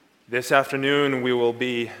This afternoon we will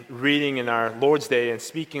be reading in our Lord's Day and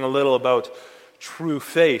speaking a little about true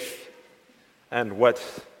faith and what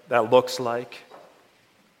that looks like.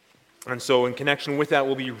 And so in connection with that,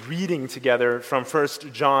 we'll be reading together from 1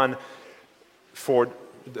 John 4,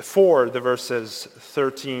 the verses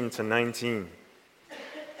 13 to 19.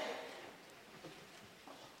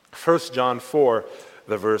 1 John 4,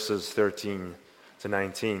 the verses 13 to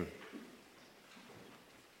 19.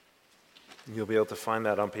 You'll be able to find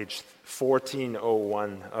that on page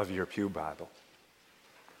 1401 of your Pew Bible.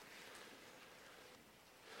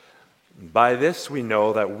 By this we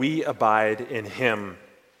know that we abide in him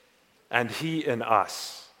and he in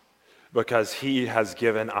us, because he has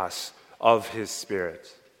given us of his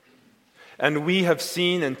Spirit. And we have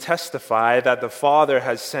seen and testify that the Father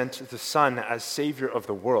has sent the Son as Savior of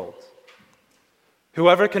the world.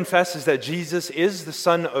 Whoever confesses that Jesus is the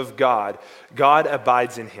Son of God, God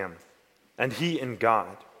abides in him, and he in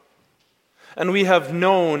God. And we have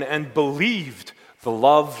known and believed the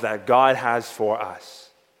love that God has for us.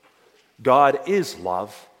 God is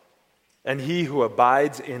love, and he who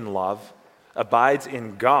abides in love abides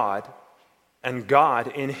in God, and God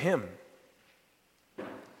in him.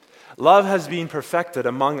 Love has been perfected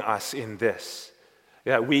among us in this,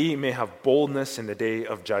 that we may have boldness in the day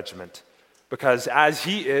of judgment, because as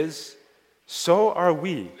he is, so are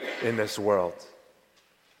we in this world.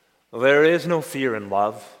 There is no fear in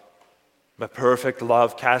love, but perfect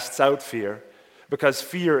love casts out fear, because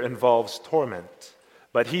fear involves torment.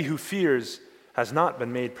 But he who fears has not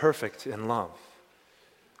been made perfect in love.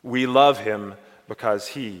 We love him because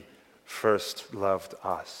he first loved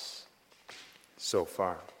us. So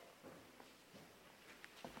far.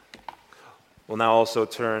 We'll now also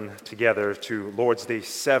turn together to Lord's Day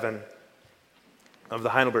 7 of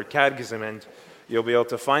the Heidelberg Catechism, and you'll be able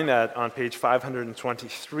to find that on page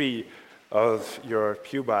 523 of your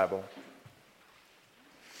Pew Bible.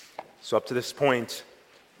 So up to this point,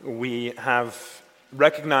 we have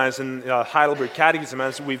recognized in the Heidelberg Catechism,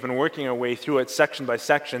 as we've been working our way through it section by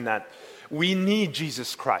section, that we need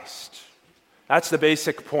Jesus Christ. That's the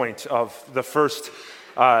basic point of the first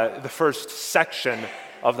section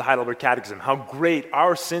of the Heidelberg Catechism, how great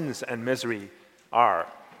our sins and misery are.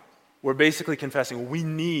 We're basically confessing we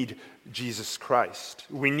need Jesus Christ.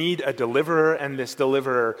 We need a deliverer, and this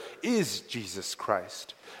deliverer is Jesus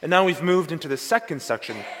Christ. And now we've moved into the second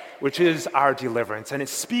section, which is our deliverance, and it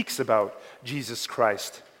speaks about Jesus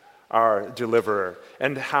Christ, our deliverer,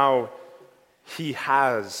 and how he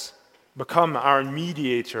has become our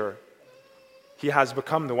mediator. He has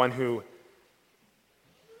become the one who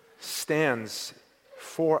stands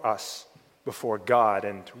for us before God,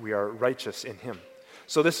 and we are righteous in him.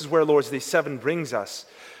 So this is where Lord's Day 7 brings us.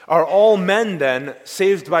 Are all men then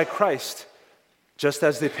saved by Christ, just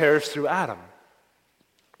as they perished through Adam?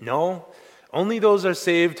 No, only those are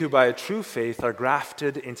saved who by a true faith are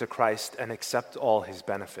grafted into Christ and accept all his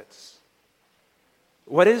benefits.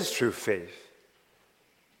 What is true faith?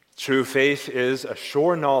 True faith is a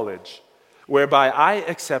sure knowledge whereby I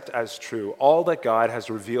accept as true all that God has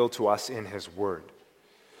revealed to us in his word.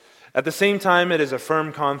 At the same time, it is a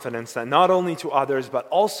firm confidence that not only to others, but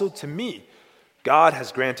also to me, God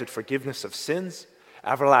has granted forgiveness of sins,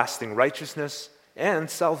 everlasting righteousness, and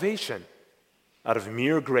salvation out of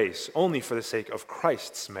mere grace, only for the sake of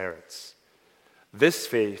Christ's merits. This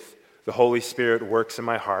faith, the Holy Spirit works in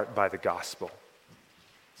my heart by the gospel.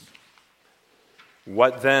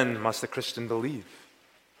 What then must the Christian believe?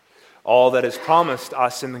 All that is promised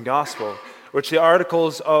us in the gospel, which the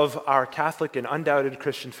articles of our Catholic and undoubted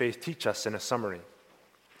Christian faith teach us in a summary.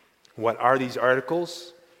 What are these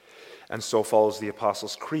articles? And so follows the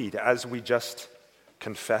Apostles' Creed, as we just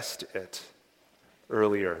confessed it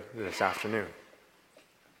earlier this afternoon.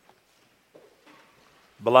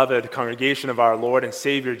 Beloved congregation of our Lord and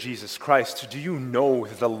Savior Jesus Christ, do you know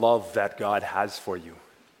the love that God has for you?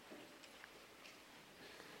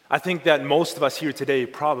 I think that most of us here today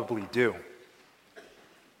probably do.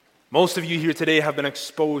 Most of you here today have been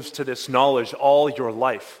exposed to this knowledge all your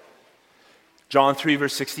life. John 3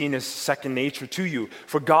 verse 16 is second nature to you.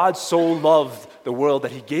 For God so loved the world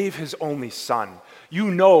that he gave his only Son. You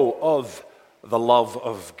know of the love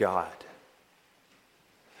of God.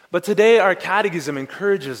 But today our catechism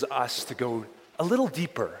encourages us to go a little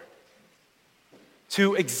deeper,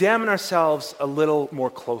 to examine ourselves a little more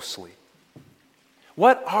closely.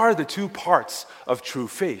 What are the two parts of true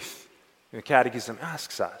faith? The catechism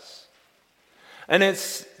asks us. And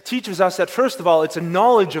it teaches us that, first of all, it's a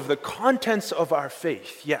knowledge of the contents of our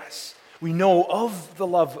faith. Yes, we know of the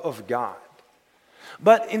love of God.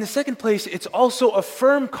 But in the second place, it's also a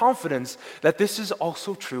firm confidence that this is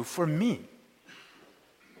also true for me.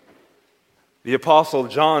 The Apostle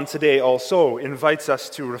John today also invites us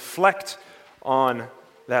to reflect on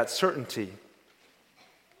that certainty.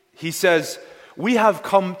 He says, we have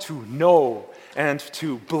come to know and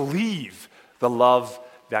to believe the love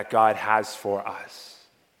that God has for us.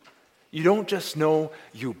 You don't just know,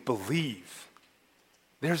 you believe.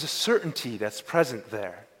 There's a certainty that's present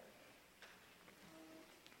there.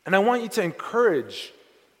 And I want to encourage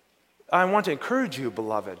you,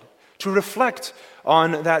 beloved, to reflect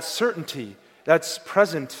on that certainty that's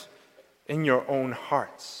present in your own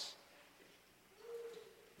hearts.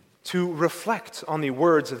 To reflect on the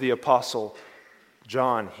words of the Apostle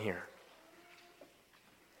John here.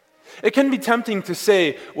 It can be tempting to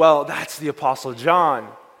say, well, that's the Apostle John.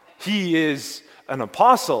 He is an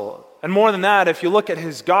apostle. And more than that, if you look at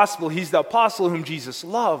his gospel, he's the apostle whom Jesus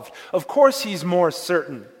loved. Of course, he's more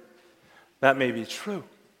certain. That may be true.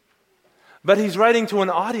 But he's writing to an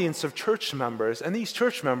audience of church members, and these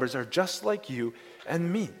church members are just like you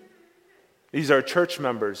and me. These are church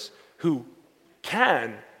members who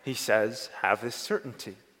can, he says, have this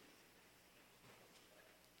certainty.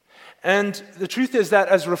 And the truth is that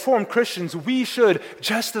as Reformed Christians, we should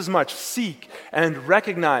just as much seek and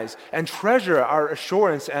recognize and treasure our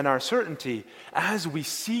assurance and our certainty as we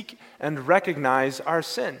seek and recognize our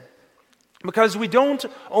sin. Because we don't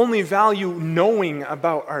only value knowing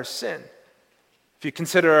about our sin. If you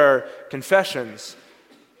consider our confessions,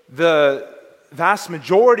 the vast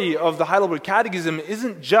majority of the Heidelberg Catechism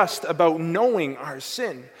isn't just about knowing our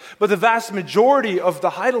sin, but the vast majority of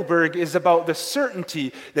the Heidelberg is about the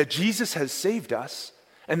certainty that Jesus has saved us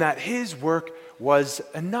and that his work was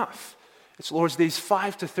enough. It's Lord's Days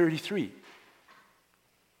 5 to 33.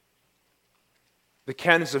 The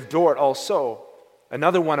Canons of Dort also,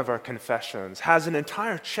 another one of our confessions, has an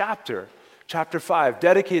entire chapter, chapter 5,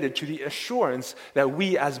 dedicated to the assurance that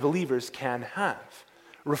we as believers can have.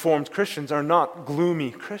 Reformed Christians are not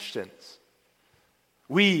gloomy Christians.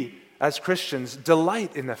 We, as Christians,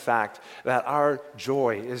 delight in the fact that our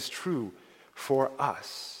joy is true for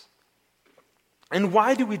us. And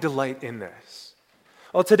why do we delight in this?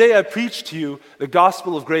 Well, today I preach to you the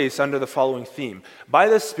gospel of grace under the following theme. By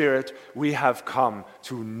the Spirit, we have come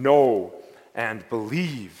to know and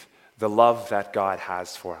believe the love that God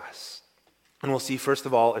has for us. And we'll see, first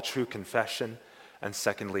of all, a true confession, and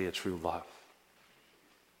secondly, a true love.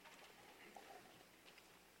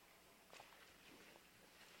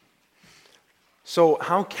 So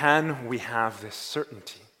how can we have this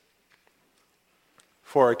certainty?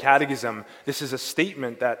 For a catechism, this is a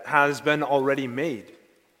statement that has been already made.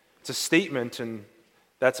 It's a statement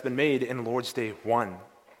that's been made in Lord's Day 1.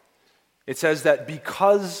 It says that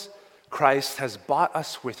because Christ has bought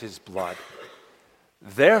us with his blood,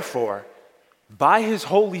 therefore, by his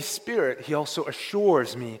Holy Spirit, he also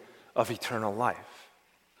assures me of eternal life.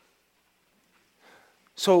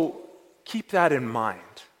 So keep that in mind.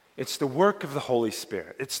 It's the work of the Holy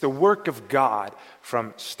Spirit. It's the work of God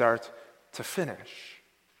from start to finish.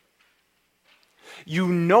 You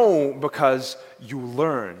know because you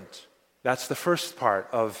learned. That's the first part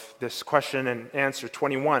of this question and answer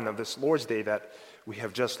 21 of this Lord's Day that we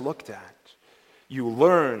have just looked at. You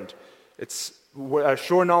learned. It's a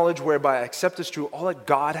sure knowledge whereby I accept as true all that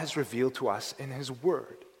God has revealed to us in his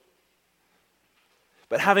word.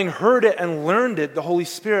 But having heard it and learned it, the Holy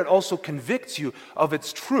Spirit also convicts you of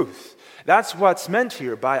its truth. That's what's meant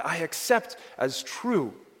here by I accept as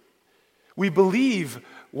true. We believe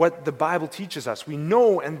what the Bible teaches us. We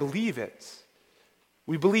know and believe it.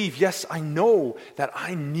 We believe, yes, I know that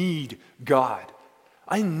I need God.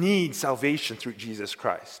 I need salvation through Jesus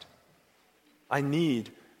Christ. I need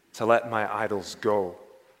to let my idols go.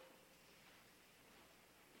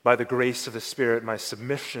 By the grace of the Spirit, my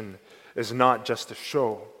submission is not just a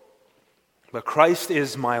show, but Christ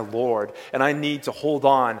is my Lord, and I need to hold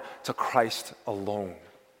on to Christ alone.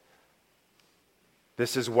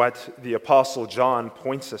 This is what the Apostle John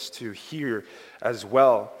points us to here as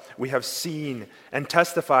well. We have seen and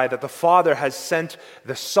testified that the Father has sent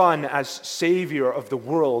the Son as Savior of the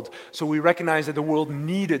world, so we recognize that the world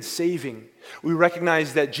needed saving. We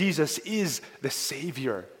recognize that Jesus is the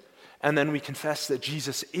Savior, and then we confess that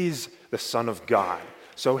Jesus is the Son of God.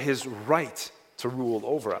 So his right to rule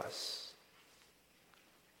over us.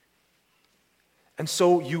 And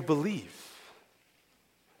so you believe.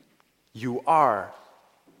 You are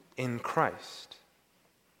in Christ.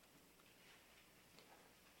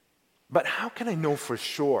 But how can I know for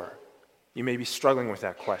sure? You may be struggling with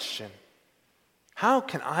that question. How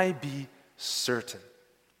can I be certain?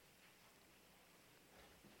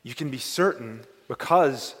 You can be certain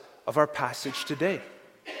because of our passage today.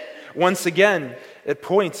 Once again, it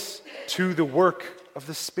points to the work of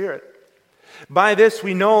the Spirit. By this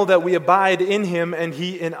we know that we abide in him and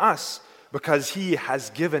he in us, because he has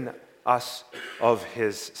given us of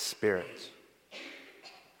his Spirit.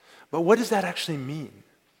 But what does that actually mean?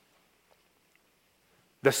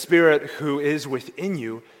 The Spirit who is within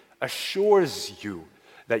you assures you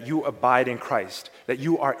that you abide in Christ, that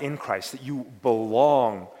you are in Christ, that you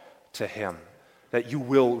belong to him, that you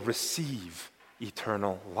will receive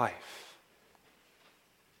eternal life.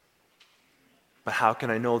 But how can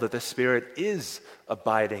I know that the Spirit is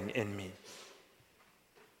abiding in me?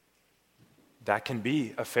 That can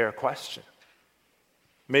be a fair question.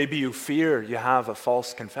 Maybe you fear you have a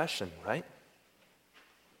false confession, right?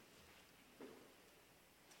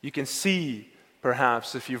 You can see,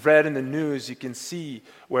 perhaps, if you've read in the news, you can see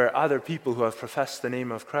where other people who have professed the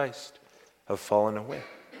name of Christ have fallen away.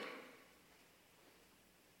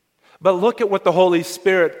 But look at what the Holy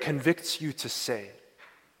Spirit convicts you to say.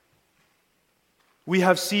 We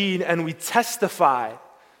have seen and we testify,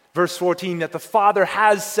 verse 14, that the Father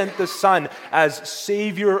has sent the Son as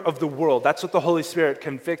Savior of the world. That's what the Holy Spirit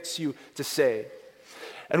convicts you to say.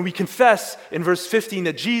 And we confess in verse 15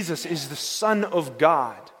 that Jesus is the Son of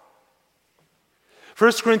God.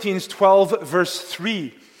 1 Corinthians 12, verse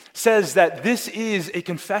 3 says that this is a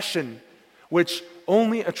confession which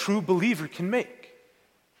only a true believer can make.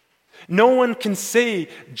 No one can say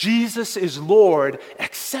Jesus is Lord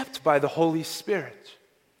except by the Holy Spirit.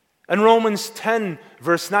 And Romans 10,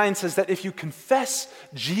 verse 9 says that if you confess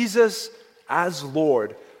Jesus as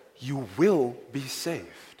Lord, you will be saved.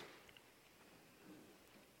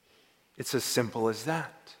 It's as simple as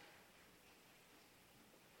that.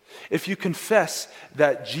 If you confess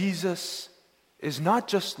that Jesus is not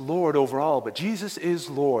just Lord over all, but Jesus is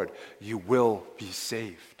Lord, you will be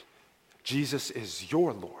saved. Jesus is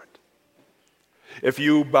your Lord. If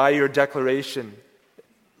you, by your declaration,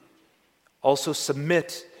 also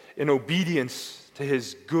submit in obedience to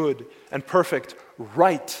his good and perfect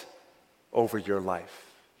right over your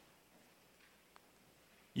life,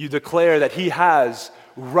 you declare that he has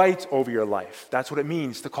right over your life. That's what it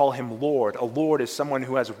means to call him Lord. A Lord is someone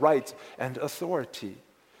who has right and authority.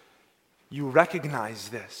 You recognize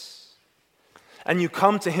this. And you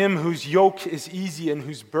come to him whose yoke is easy and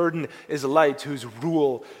whose burden is light, whose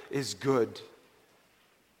rule is good.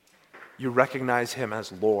 You recognize him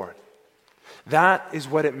as Lord. That is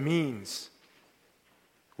what it means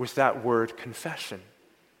with that word confession.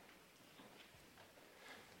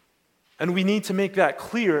 And we need to make that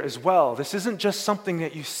clear as well. This isn't just something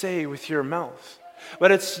that you say with your mouth,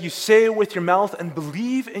 but it's you say it with your mouth and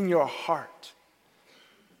believe in your heart.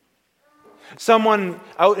 Someone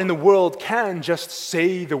out in the world can just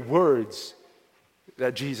say the words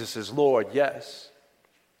that Jesus is Lord, yes.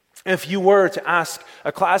 If you were to ask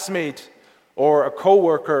a classmate or a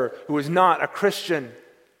coworker who is not a Christian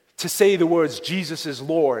to say the words Jesus is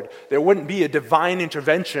Lord, there wouldn't be a divine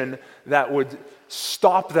intervention that would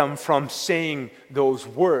stop them from saying those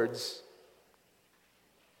words.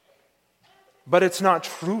 But it's not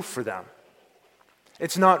true for them.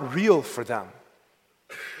 It's not real for them.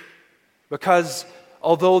 Because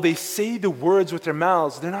although they say the words with their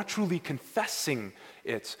mouths, they're not truly confessing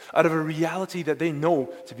it out of a reality that they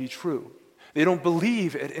know to be true. They don't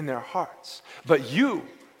believe it in their hearts. But you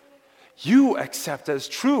accept as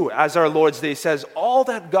true, as our Lord's Day says, all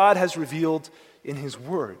that God has revealed in his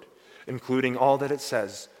word, including all that it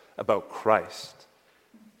says about Christ.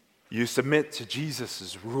 You submit to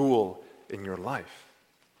Jesus' rule in your life.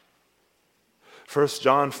 1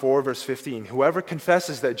 John 4, verse 15, whoever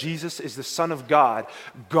confesses that Jesus is the Son of God,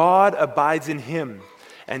 God abides in him,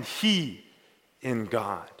 and he in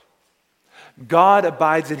God. God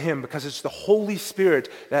abides in him because it's the Holy Spirit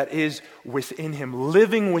that is within him,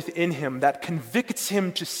 living within him, that convicts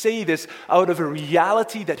him to say this out of a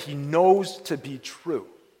reality that he knows to be true.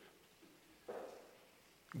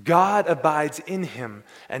 God abides in him,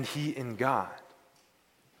 and he in God.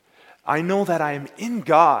 I know that I am in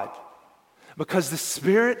God because the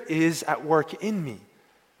Spirit is at work in me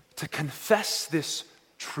to confess this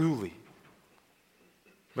truly.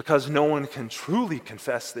 Because no one can truly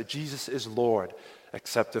confess that Jesus is Lord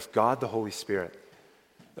except if God the Holy Spirit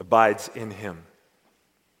abides in him.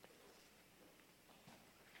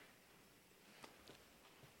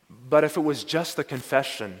 But if it was just a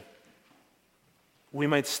confession, we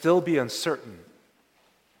might still be uncertain.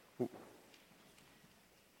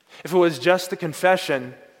 If it was just a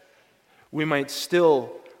confession, we might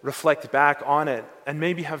still reflect back on it and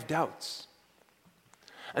maybe have doubts.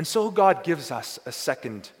 And so God gives us a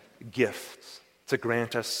second gift to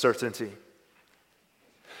grant us certainty.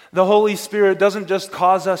 The Holy Spirit doesn't just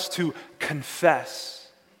cause us to confess,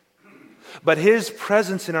 But his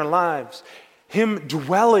presence in our lives, him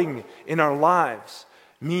dwelling in our lives,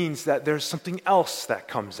 means that there's something else that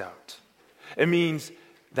comes out. It means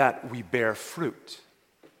that we bear fruit.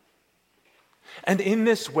 And in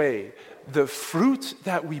this way, the fruit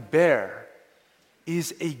that we bear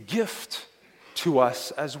is a gift to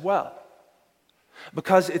us as well,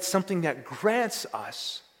 because it's something that grants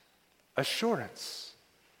us assurance.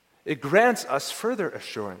 It grants us further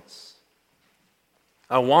assurance.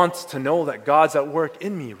 I want to know that God's at work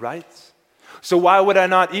in me, right? So why would I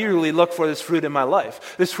not eagerly look for this fruit in my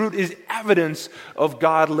life? This fruit is evidence of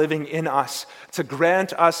God living in us to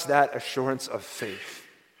grant us that assurance of faith.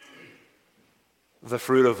 The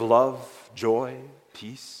fruit of love, joy,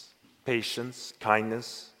 peace, patience,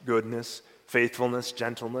 kindness, goodness, faithfulness,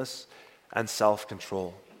 gentleness, and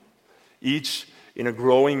self-control. Each in a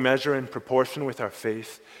growing measure in proportion with our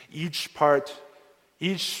faith, each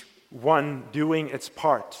one doing its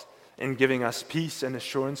part in giving us peace and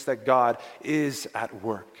assurance that God is at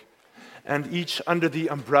work, and each under the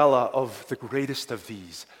umbrella of the greatest of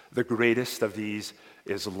these. The greatest of these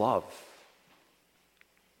is love.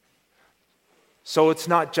 So it's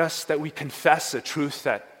not just that we confess a truth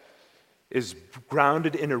that is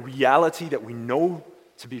grounded in a reality that we know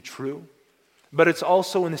to be true, but it's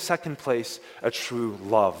also, in the second place, a true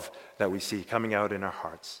love that we see coming out in our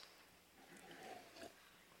hearts.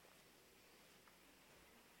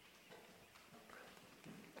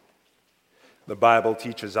 The Bible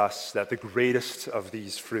teaches us that the greatest of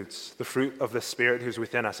these fruits, the fruit of the Spirit who's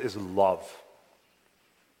within us, is love.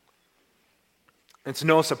 It's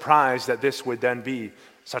no surprise that this would then be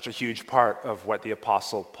such a huge part of what the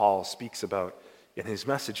Apostle Paul speaks about in his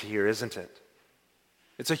message here, isn't it?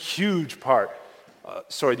 It's a huge part,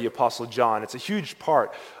 the Apostle John, it's a huge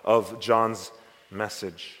part of John's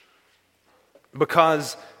message.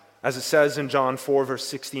 Because, as it says in John 4, verse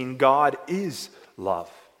 16, God is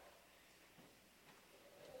love.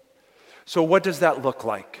 So what does that look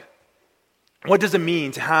like? What does it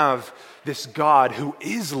mean to have this God who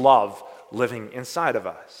is love living inside of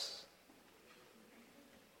us?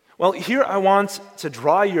 Well, here I want to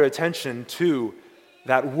draw your attention to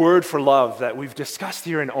that word for love that we've discussed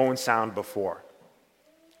here in Owen Sound before.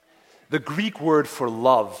 The Greek word for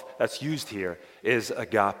love that's used here is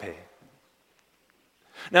agape.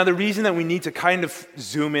 Now, the reason that we need to kind of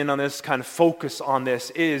zoom in on this, kind of focus on this,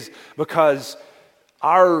 is because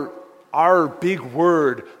our big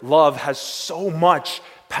word, love, has so much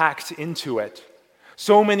packed into it.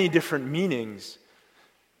 So many different meanings.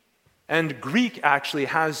 And Greek actually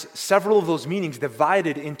has several of those meanings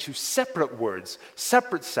divided into separate words,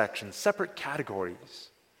 separate sections, separate categories.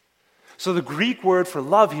 So the Greek word for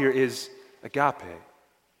love here is agape.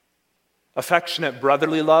 Affectionate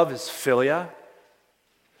brotherly love is philia.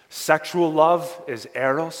 Sexual love is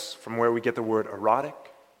eros, from where we get the word erotic.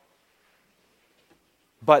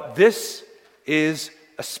 But this is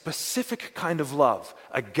a specific kind of love,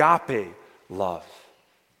 agape love.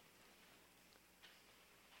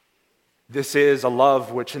 This is a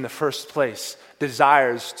love which, in the first place,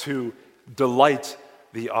 desires to delight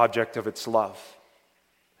the object of its love.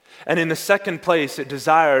 And in the second place, it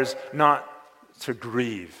desires not to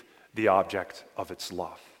grieve the object of its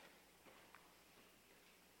love.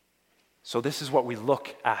 So this is what we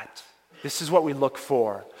look at. This is what we look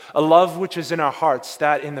for. A love which is in our hearts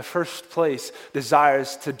that, in the first place,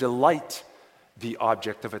 desires to delight the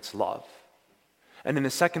object of its love. And in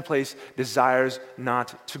the second place, desires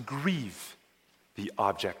not to grieve the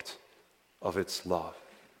object of its love.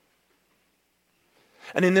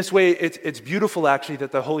 And in this way, it's beautiful, actually,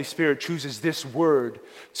 that the Holy Spirit chooses this word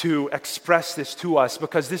to express this to us,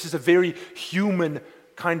 because this is a very human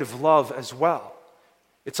kind of love as well.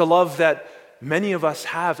 It's a love that many of us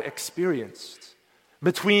have experienced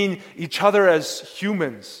between each other as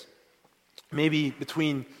humans, maybe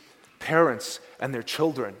between parents and their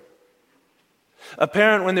children. A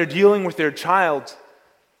parent, when they're dealing with their child,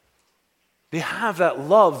 they have that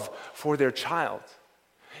love for their child.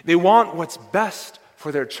 They want what's best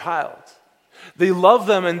for their child. They love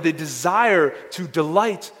them and they desire to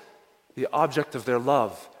delight the object of their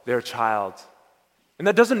love, their child. And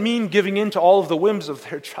that doesn't mean giving in to all of the whims of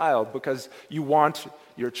their child, because you want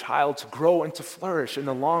your child to grow and to flourish in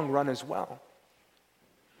the long run as well.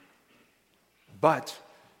 But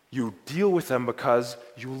you deal with them because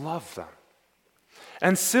you love them.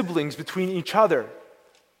 And siblings between each other,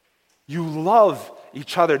 you love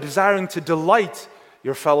each other, desiring to delight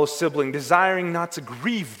your fellow sibling, desiring not to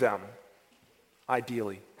grieve them,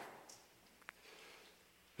 ideally.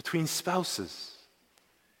 Between spouses,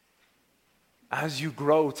 as you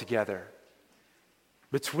grow together,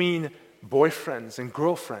 between boyfriends and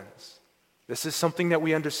girlfriends, This is something that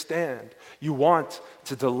we understand. You want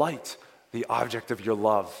to delight the object of your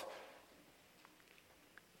love.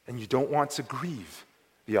 And you don't want to grieve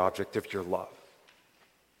the object of your love.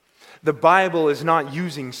 The Bible is not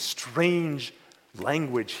using strange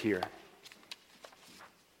language here.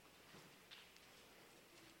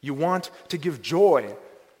 You want to give joy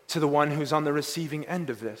to the one who's on the receiving end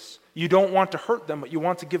of this. You don't want to hurt them, but you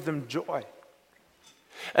want to give them joy.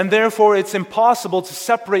 And therefore, it's impossible to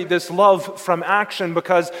separate this love from action,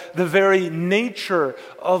 because the very nature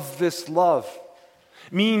of this love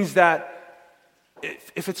means that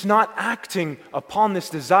if it's not acting upon this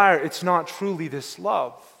desire, it's not truly this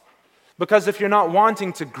love. Because if you're not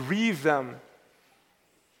wanting to grieve them,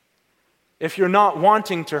 if you're not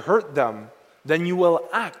wanting to hurt them, then you will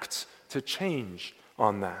act to change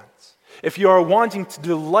on that. If you are wanting to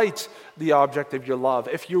delight the object of your love,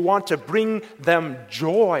 if you want to bring them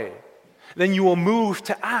joy, then you will move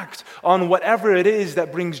to act on whatever it is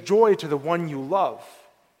that brings joy to the one you love.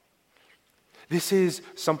 This is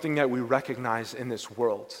something that we recognize in this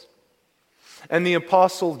world. And the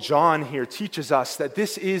Apostle John here teaches us that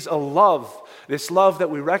this is a love, this love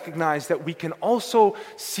that we recognize that we can also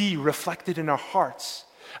see reflected in our hearts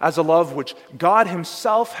as a love which God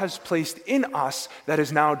himself has placed in us that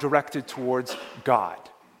is now directed towards God.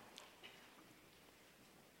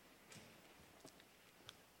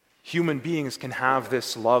 Human beings can have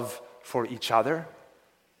this love for each other,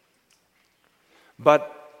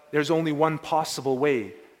 but there's only one possible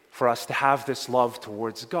way for us to have this love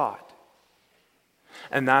towards God.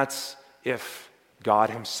 And that's if God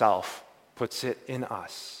himself puts it in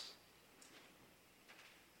us.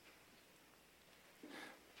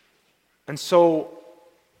 And so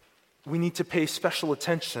we need to pay special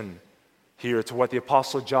attention here to what the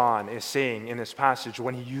Apostle John is saying in this passage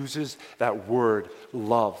when he uses that word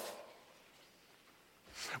love.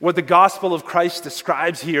 What the gospel of Christ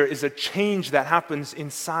describes here is a change that happens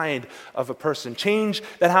inside of a person. Change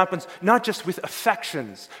that happens not just with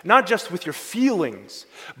affections, not just with your feelings,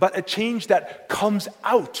 but a change that comes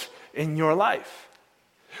out in your life.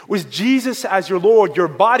 With Jesus as your Lord, your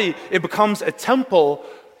body, it becomes a temple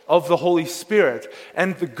of the Holy Spirit.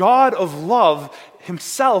 And the God of love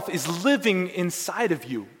himself is living inside of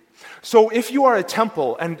you. So if you are a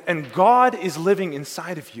temple and God is living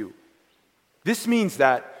inside of you, this means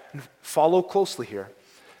that, follow closely here,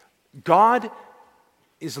 God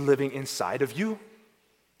is living inside of you,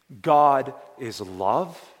 God is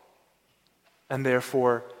love, and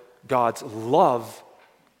therefore God's love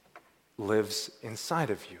lives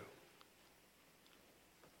inside of you.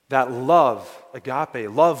 That love,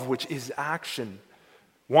 agape, love which is action,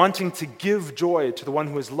 wanting to give joy to the one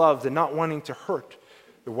who is loved and not wanting to hurt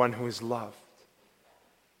the one who is loved,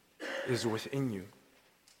 is within you.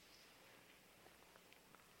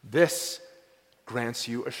 This grants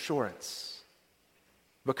you assurance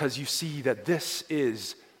because you see that this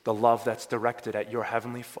is the love that's directed at your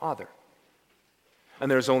Heavenly Father. And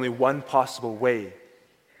there's only one possible way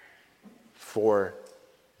for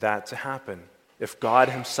that to happen, if God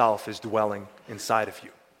himself is dwelling inside of you.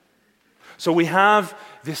 So we have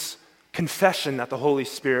this confession that the Holy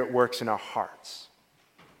Spirit works in our hearts,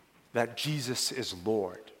 that Jesus is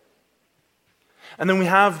Lord. And then we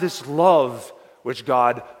have this love which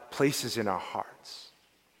God places in our hearts.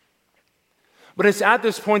 But it's at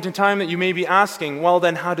this point in time that you may be asking, well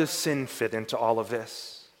then, how does sin fit into all of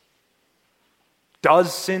this?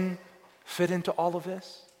 Does sin fit into all of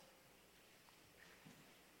this?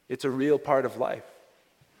 It's a real part of life.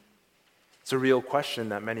 It's a real question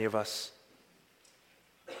that many of us,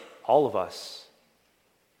 all of us,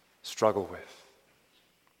 struggle with.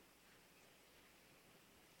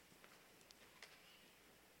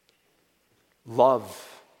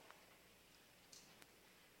 Love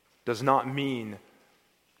does not mean,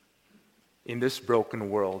 in this broken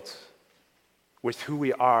world, with who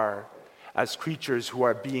we are as creatures who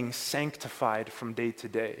are being sanctified from day to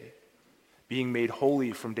day, being made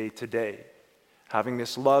holy from day to day, having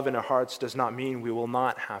this love in our hearts does not mean we will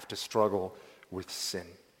not have to struggle with sin.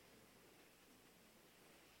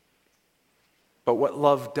 But what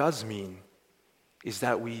love does mean is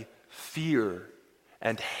that we fear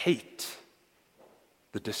and hate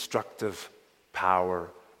the destructive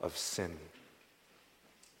power of sin.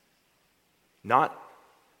 Not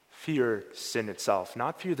fear sin itself,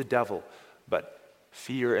 not fear the devil, but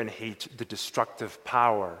fear and hate the destructive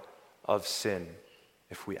power of sin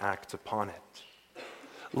if we act upon it.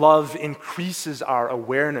 Love increases our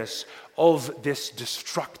awareness of this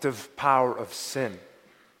destructive power of sin.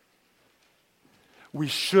 We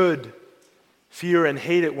should fear and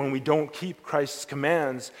hate it when we don't keep Christ's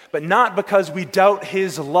commands, but not because we doubt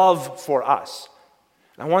his love for us.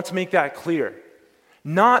 And I want to make that clear.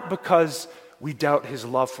 Not because we doubt his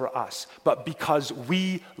love for us, but because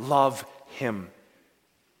we love him.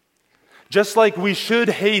 Just like we should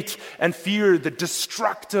hate and fear the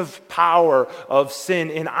destructive power of sin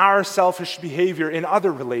in our selfish behavior in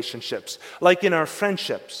other relationships, like in our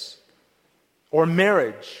friendships or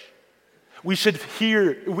marriage. We should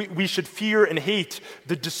fear and hate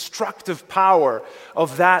the destructive power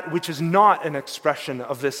of that which is not an expression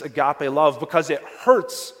of this agape love, because it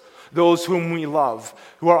hurts those whom we love,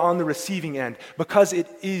 who are on the receiving end, because it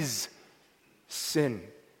is sin.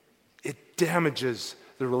 It damages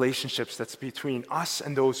the relationships that's between us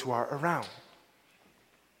and those who are around.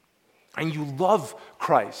 And you love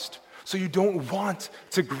Christ, so you don't want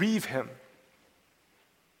to grieve him.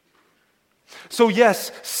 So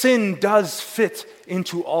yes, sin does fit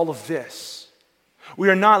into all of this. We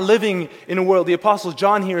are not living in a world, the Apostle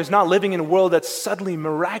John here is not living in a world that's suddenly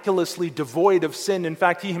miraculously devoid of sin. In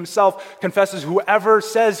fact, he himself confesses whoever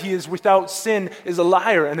says he is without sin is a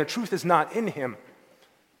liar, and the truth is not in him.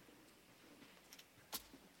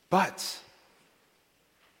 But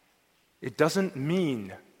it doesn't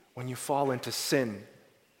mean when you fall into sin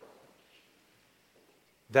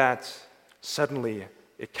that suddenly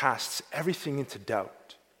it casts everything into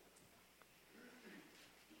doubt.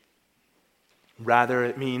 Rather,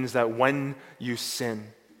 it means that when you sin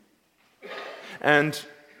and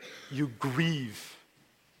you grieve,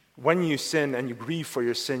 when you sin and you grieve for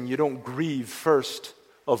your sin, you don't grieve first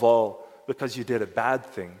of all because you did a bad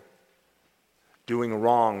thing. Doing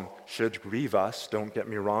wrong should grieve us, don't get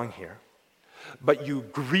me wrong here. But you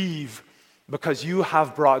grieve because you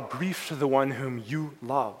have brought grief to the one whom you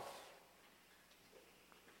love.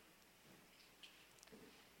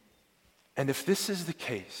 And if this is the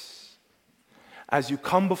case, as you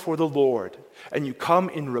come before the Lord and you come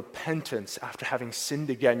in repentance after having sinned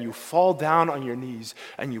again, you fall down on your knees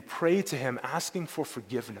and you pray to him asking for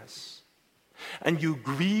forgiveness. And you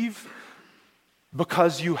grieve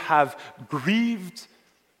because you have grieved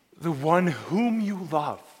the one whom you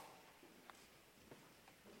love.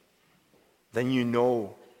 Then you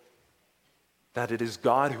know that it is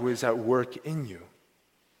God who is at work in you.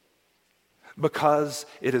 Because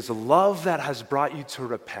it is love that has brought you to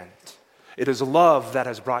repent. It is love that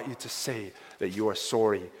has brought you to say that you are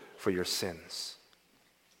sorry for your sins.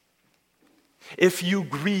 If you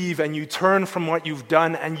grieve and you turn from what you've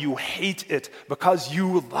done and you hate it because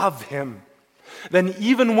you love him, then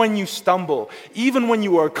even when you stumble, even when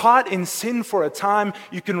you are caught in sin for a time,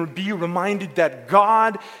 you can be reminded that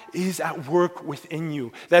God is at work within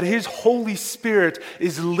you, that his Holy Spirit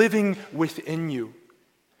is living within you.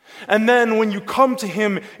 And then when you come to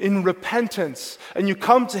him in repentance and you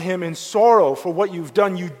come to him in sorrow for what you've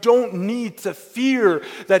done, you don't need to fear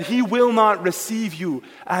that he will not receive you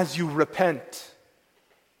as you repent.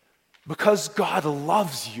 Because God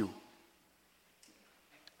loves you.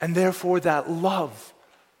 And therefore that love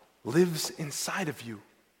lives inside of you.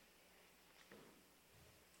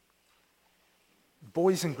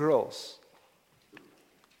 Boys and girls,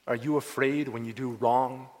 are you afraid when you do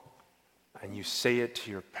wrong and you say it to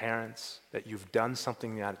your parents that you've done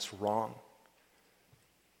something that's wrong,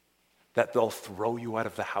 that they'll throw you out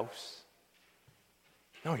of the house?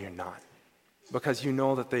 No, you're not. Because you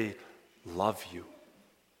know that they love you.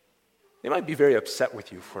 They might be very upset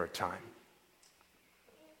with you for a time.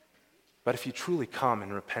 But if you truly come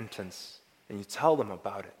in repentance and you tell them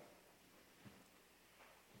about it,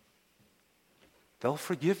 they'll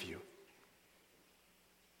forgive you.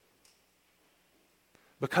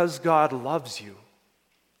 Because God loves you,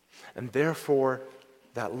 and therefore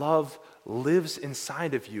that love lives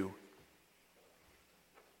inside of you,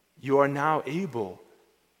 you are now able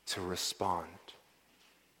to respond.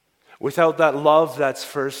 Without that love that's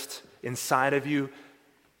first inside of you,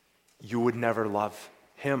 you would never love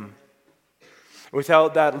him.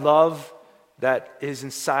 Without that love that is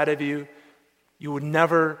inside of you, you would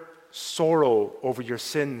never sorrow over your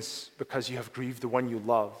sins because you have grieved the one you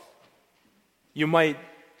love. You might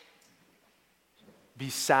be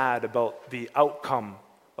sad about the outcome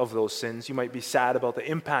of those sins. You might be sad about the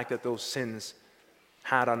impact that those sins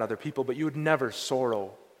had on other people, but you would never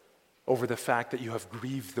sorrow over the fact that you have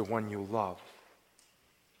grieved the one you love.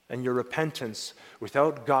 And your repentance,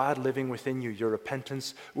 without God living within you, your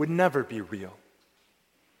repentance would never be real.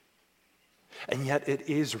 And yet it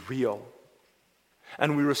is real.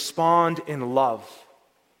 And we respond in love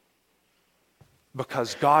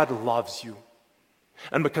because God loves you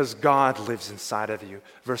and because God lives inside of you.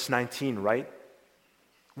 Verse 19, right?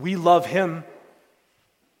 We love him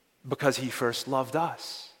because he first loved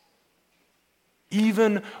us.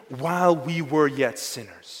 Even while we were yet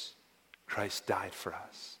sinners, Christ died for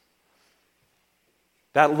us.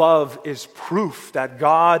 That love is proof that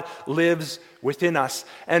God lives within us.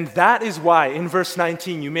 And that is why, in verse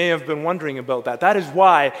 19, you may have been wondering about that. That is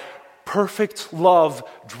why perfect love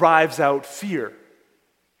drives out fear.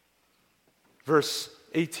 Verse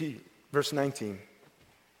 18, verse 19.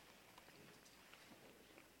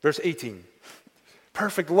 Verse 18.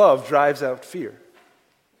 Perfect love drives out fear.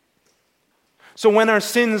 So when our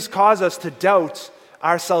sins cause us to doubt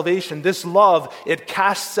our salvation, this love, it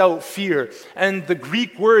casts out fear. And the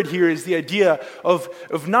Greek word here is the idea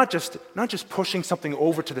of not just pushing something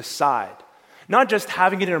over to the side, not just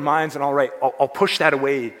having it in our minds and all right, I'll push that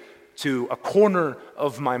away to a corner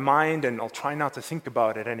of my mind and I'll try not to think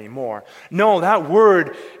about it anymore. No, that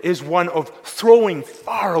word is one of throwing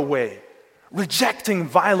far away, rejecting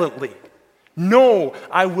violently. No,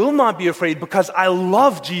 I will not be afraid because I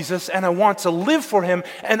love Jesus and I want to live for him,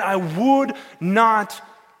 and I would not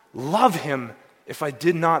love him if I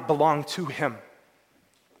did not belong to him.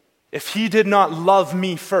 If he did not love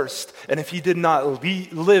me first, and if he did not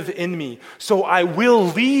live in me. So I will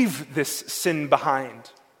leave this sin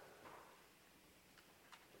behind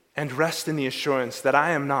and rest in the assurance that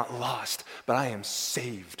I am not lost, but I am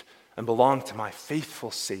saved and belong to my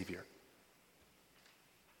faithful Savior.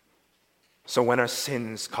 So when our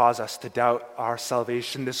sins cause us to doubt our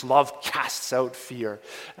salvation, this love casts out fear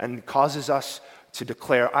and causes us to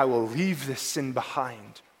declare, I will leave this sin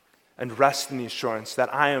behind and rest in the assurance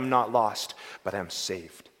that I am not lost, but am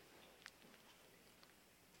saved.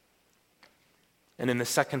 And in the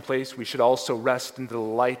second place, we should also rest in the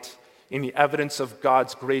light, in the evidence of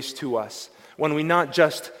God's grace to us, when we not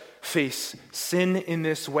just face sin in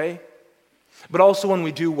this way, but also when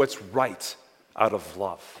we do what's right out of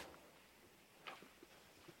love.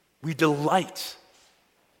 We delight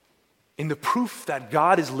in the proof that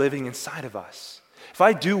God is living inside of us. If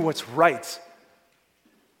I do what's right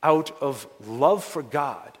out of love for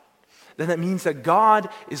God, then that means that God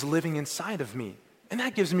is living inside of me. And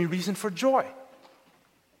that gives me reason for joy.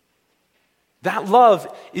 That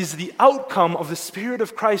love is the outcome of the Spirit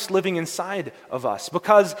of Christ living inside of us.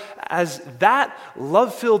 Because as that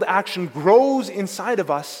love-filled action grows inside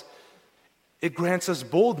of us, it grants us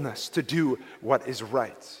boldness to do what is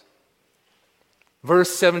right.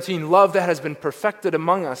 Verse 17, love that has been perfected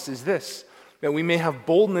among us is this, that we may have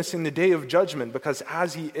boldness in the day of judgment, because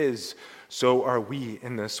as he is, so are we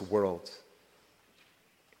in this world.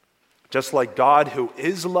 Just like God, who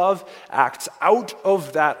is love, acts out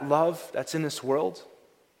of that love that's in this world,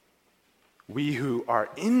 we who are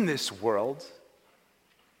in this world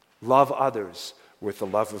love others with the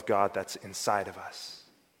love of God that's inside of us.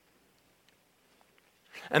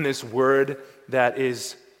 And this word that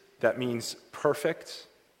means perfect,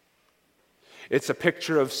 it's a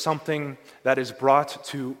picture of something that is brought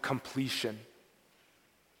to completion.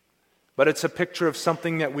 But it's a picture of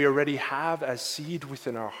something that we already have as seed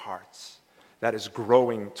within our hearts that is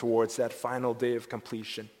growing towards that final day of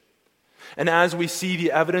completion. And as we see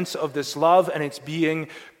the evidence of this love and it's being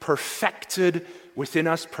perfected within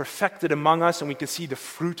us, perfected among us, and we can see the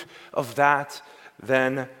fruit of that,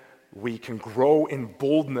 then we can grow in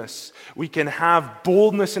boldness. We can have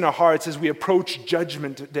boldness in our hearts as we approach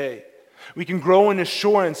judgment day. We can grow in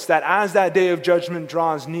assurance that as that day of judgment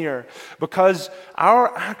draws near, because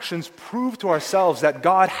our actions prove to ourselves that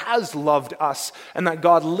God has loved us and that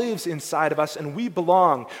God lives inside of us and we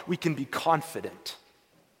belong, we can be confident.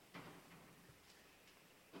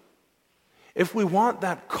 If we want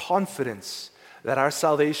that confidence that our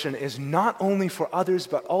salvation is not only for others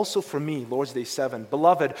but also for me, Lord's Day 7,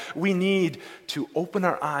 beloved, we need to open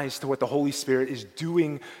our eyes to what the Holy Spirit is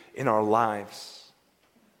doing in our lives.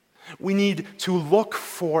 We need to look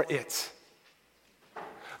for it,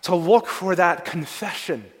 to look for that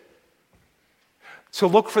confession,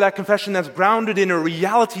 that's grounded in a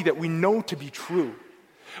reality that we know to be true.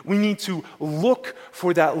 We need to look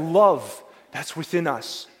for that love that's within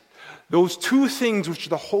us. Those two things which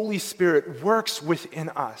the Holy Spirit works within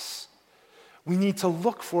us. We need to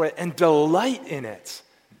look for it and delight in it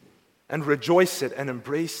and rejoice it and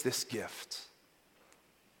embrace this gift.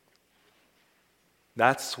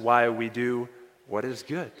 That's why we do what is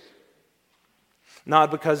good. Not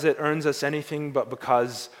because it earns us anything, but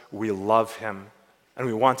because we love him and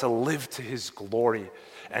we want to live to his glory,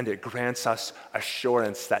 and it grants us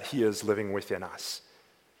assurance that he is living within us.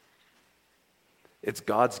 It's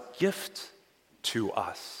God's gift to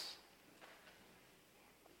us.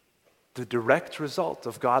 The direct result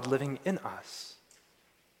of God living in us.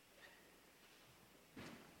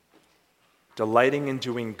 delighting in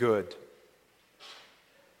doing good,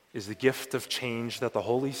 is the gift of change that the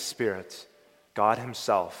Holy Spirit, God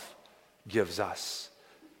Himself, gives us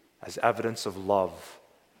as evidence of love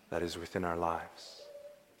that is within our lives.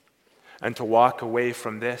 And to walk away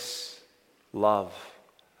from this love,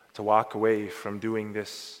 to walk away from doing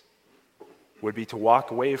this, would be to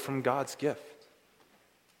walk away from God's gift.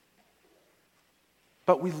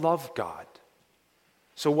 But we love God.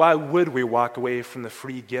 So why would we walk away from the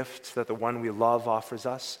free gift that the one we love offers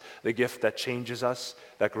us, the gift that changes us,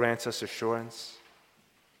 that grants us assurance?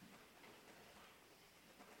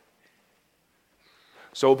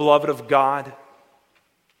 So, beloved of God,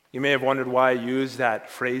 you may have wondered why I use that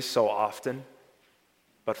phrase so often,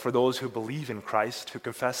 but for those who believe in Christ, who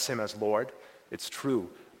confess Him as Lord, it's true.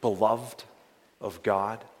 Beloved of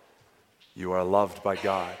God, you are loved by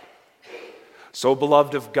God. So,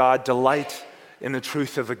 beloved of God, delight in the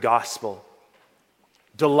truth of the gospel.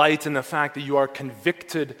 Delight in the fact that you are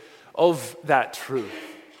convicted of that truth.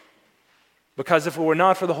 Because if it were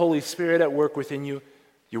not for the Holy Spirit at work within you,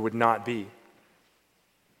 you would not be.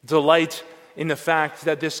 Delight in the fact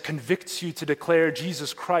that this convicts you to declare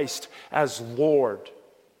Jesus Christ as Lord.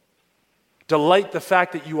 Delight the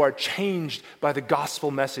fact that you are changed by the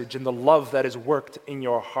gospel message and the love that is worked in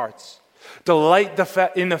your hearts. Delight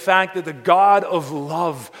in the fact that the God of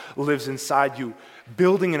love lives inside you,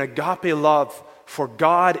 building an agape love for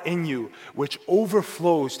God in you, which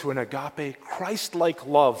overflows to an agape Christ-like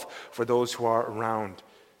love for those who are around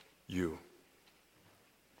you.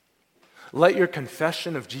 Let your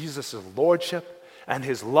confession of Jesus' lordship and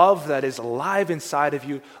His love that is alive inside of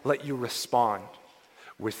you, let you respond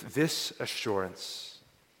with this assurance.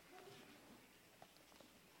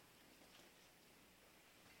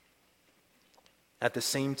 At the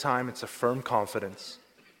same time, it's a firm confidence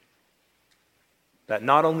that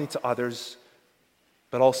not only to others,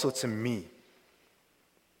 but also to me,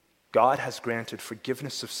 God has granted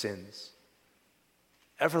forgiveness of sins,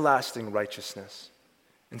 everlasting righteousness,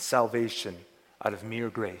 and salvation out of mere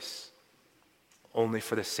grace, only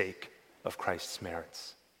for the sake of Christ's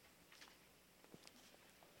merits.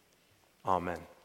 Amen.